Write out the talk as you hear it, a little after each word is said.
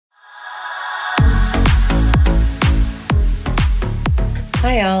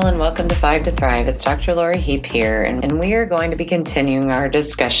Hi all, and welcome to 5 to Thrive. It's Dr. Lori Heap here, and we are going to be continuing our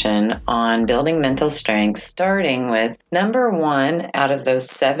discussion on building mental strength, starting with number 1 out of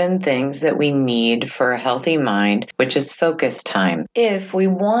those 7 things that we need for a healthy mind, which is focus time. If we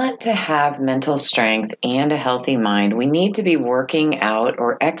want to have mental strength and a healthy mind, we need to be working out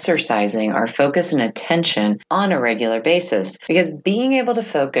or exercising our focus and attention on a regular basis, because being able to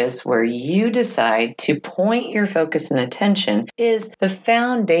focus where you decide to point your focus and attention is the foundation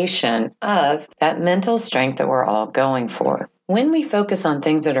of that mental strength that we're all going for. When we focus on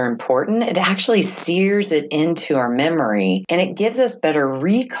things that are important, it actually sears it into our memory, and it gives us better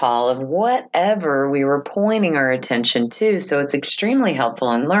recall of whatever we were pointing our attention to. So it's extremely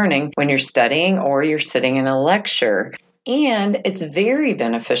helpful in learning when you're studying or you're sitting in a lecture. And it's very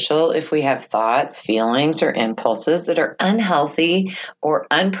beneficial if we have thoughts, feelings, or impulses that are unhealthy or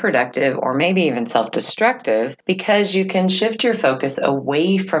unproductive or maybe even self-destructive, because you can shift your focus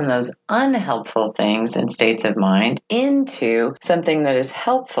away from those unhelpful things and states of mind into something that is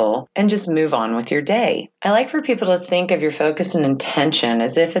helpful and just move on with your day. I like for people to think of your focus and intention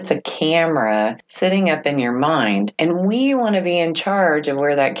as if it's a camera sitting up in your mind, and we want to be in charge of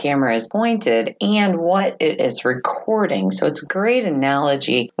where that camera is pointed and what it is recording. So it's a great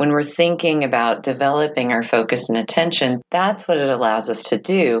analogy when we're thinking about developing our focus and attention. That's what it allows us to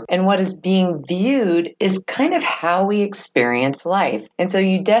do. And what is being viewed is kind of how we experience life. And so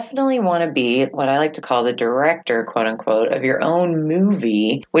you definitely want to be what I like to call the director, quote unquote, of your own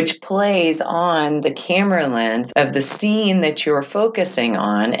movie, which plays on the camera lens of the scene that you're focusing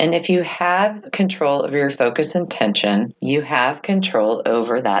on. And if you have control of your focus and attention, you have control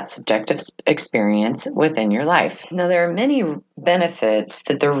over that subjective experience within your life. Now, there are many benefits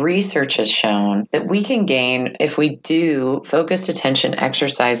that the research has shown that we can gain if we do focused attention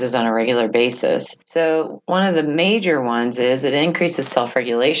exercises on a regular basis. So one of the major ones is it increases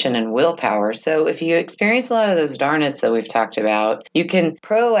self-regulation and willpower. So if you experience a lot of those darnets that we've talked about, you can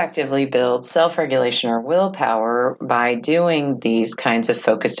proactively build self-regulation or willpower by doing these kinds of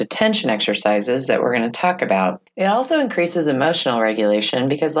focused attention exercises that we're going to talk about. It also increases emotional regulation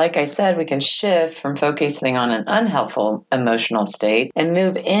because, like I said, we can shift from focusing on an unhelpful emotional state and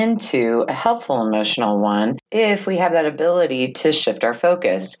move into a helpful emotional one if we have that ability to shift our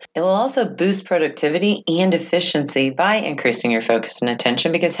focus. It will also boost productivity and efficiency by increasing your focus and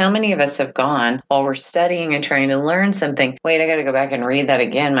attention, because how many of us have gone while we're studying and trying to learn something, wait, I got to go back and read that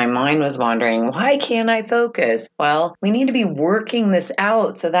again. My mind was wandering. Why can't I focus? Well, we need to be working this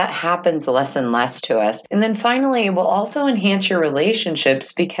out so that happens less and less to us. And then finally, it will also enhance your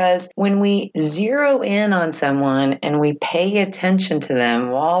relationships, because when we zero in on someone and we pay attention to them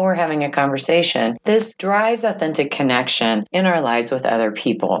while we're having a conversation, this drives authentic connection in our lives with other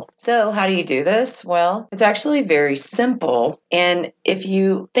people. So how do you do this? Well, it's actually very simple. And if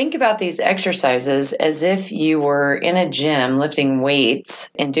you think about these exercises as if you were in a gym lifting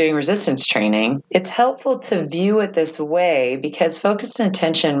weights and doing resistance training, it's helpful to view it this way, because focused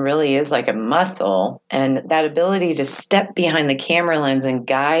attention really is like a muscle, and that ability to step behind the camera lens and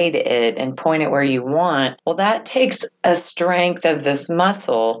guide it and point it where you want, well, that takes a strength of this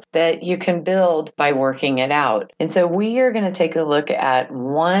muscle that you can build by working it out. And so we are going to take a look at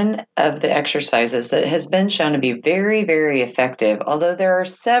one of the exercises that has been shown to be very, very effective, although there are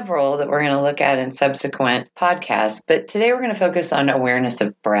several that we're going to look at in subsequent podcasts. But today we're going to focus on awareness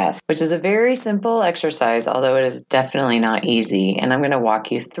of breath, which is a very simple exercise, although it is definitely not easy. And I'm going to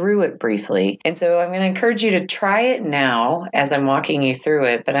walk you through it briefly. And so I'm going to encourage you to try it now as I'm walking you through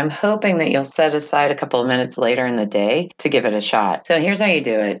it, but I'm hoping that you'll set aside a couple of minutes later in the day to give it a shot. So here's how you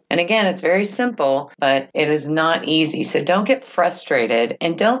do it. And again, it's very simple, but it is not easy. So don't get frustrated,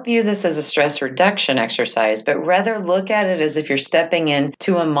 and don't view this as a stress reduction exercise, but rather look at it as if you're stepping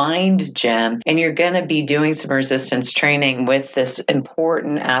into a mind gym and you're going to be doing some resistance training with this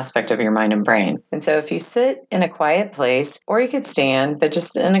important aspect of your mind and brain. And so if you sit in a quiet place, or you could stand, but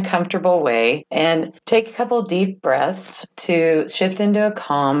just in a comfortable way, and take a couple deep breaths to shift into a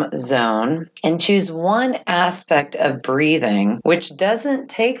calm zone, and choose one aspect of breathing, which doesn't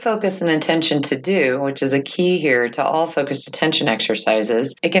take focus and attention to do, which is a key here to all focused attention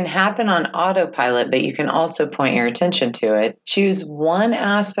exercises. It can happen on autopilot, but you can also point your attention to it. Choose one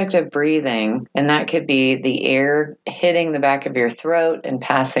aspect of breathing, and that could be the air hitting the back of your throat and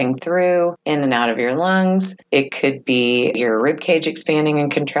passing through in and out of your lungs. It could be your rib cage expanding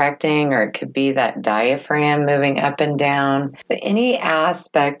and contracting, or it could be that diaphragm moving up and down. But any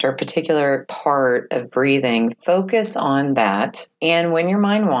aspect or particular part of breathing, focus on that. And when your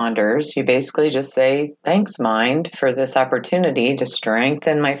mind wanders, you basically just say, thanks, mind, for this opportunity to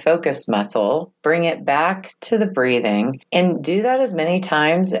strengthen my focus muscle, bring it back to the breathing, and do that as many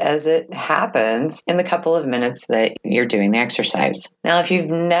times as it happens in the couple of minutes that you're doing the exercise. Now, if you've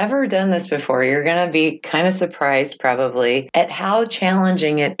never done this before, you're going to be kind of surprised probably at how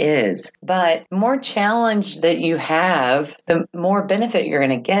challenging it is. But the more challenge that you have, the more benefit you're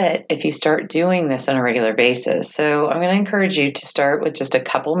going to get if you start doing this on a regular basis. So I'm going to encourage you to start with just a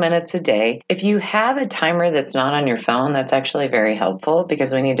couple minutes a day. If you have a timer that's not on your phone, that's actually very helpful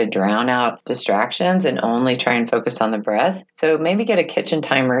because we need to drown out distractions and only try and focus on the breath. So maybe get a kitchen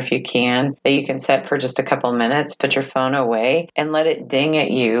timer if you can, that you can set for just a couple minutes, put your phone away and let it ding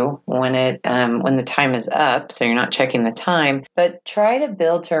at you when the time is up, so you're not checking the time. But try to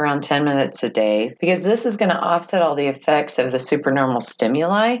build to around 10 minutes a day because this is going to offset all the effects of the supernormal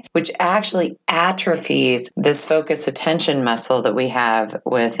stimuli, which actually atrophies this focus attention muscle that we have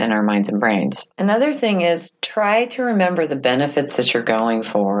within our minds and brains. Another thing is try to remember the benefits that you're going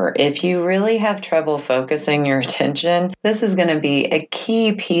for. If you really have trouble focusing your attention, this is going to be a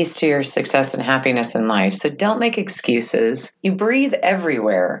key piece to your success and happiness in life. So don't make excuses. You breathe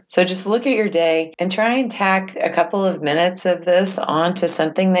everywhere. So just look at your day and try and tack a couple of minutes of this onto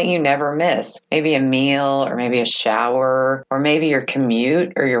something that you never miss. Maybe a meal or maybe a shower or maybe your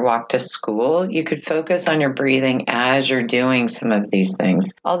commute or your walk to school. You could focus on your breathing as you're doing some of these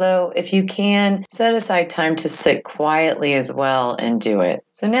things. Although if you can, set aside time to sit quietly as well and do it.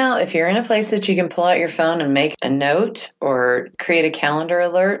 So now if you're in a place that you can pull out your phone and make a note or create a calendar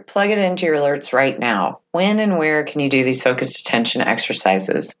alert, plug it into your alerts right now. When and where can you do these focused attention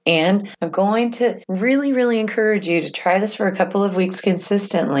exercises? And I'm going to really encourage you to try this for a couple of weeks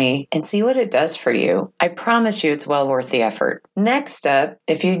consistently and see what it does for you. I promise you it's well worth the effort. Next up,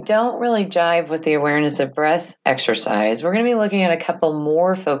 if you don't really jive with the awareness of breath exercise, we're going to be looking at a couple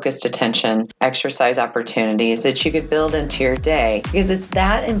more focused attention exercise opportunities that you could build into your day because it's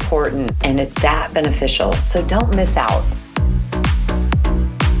that important and it's that beneficial. So don't miss out.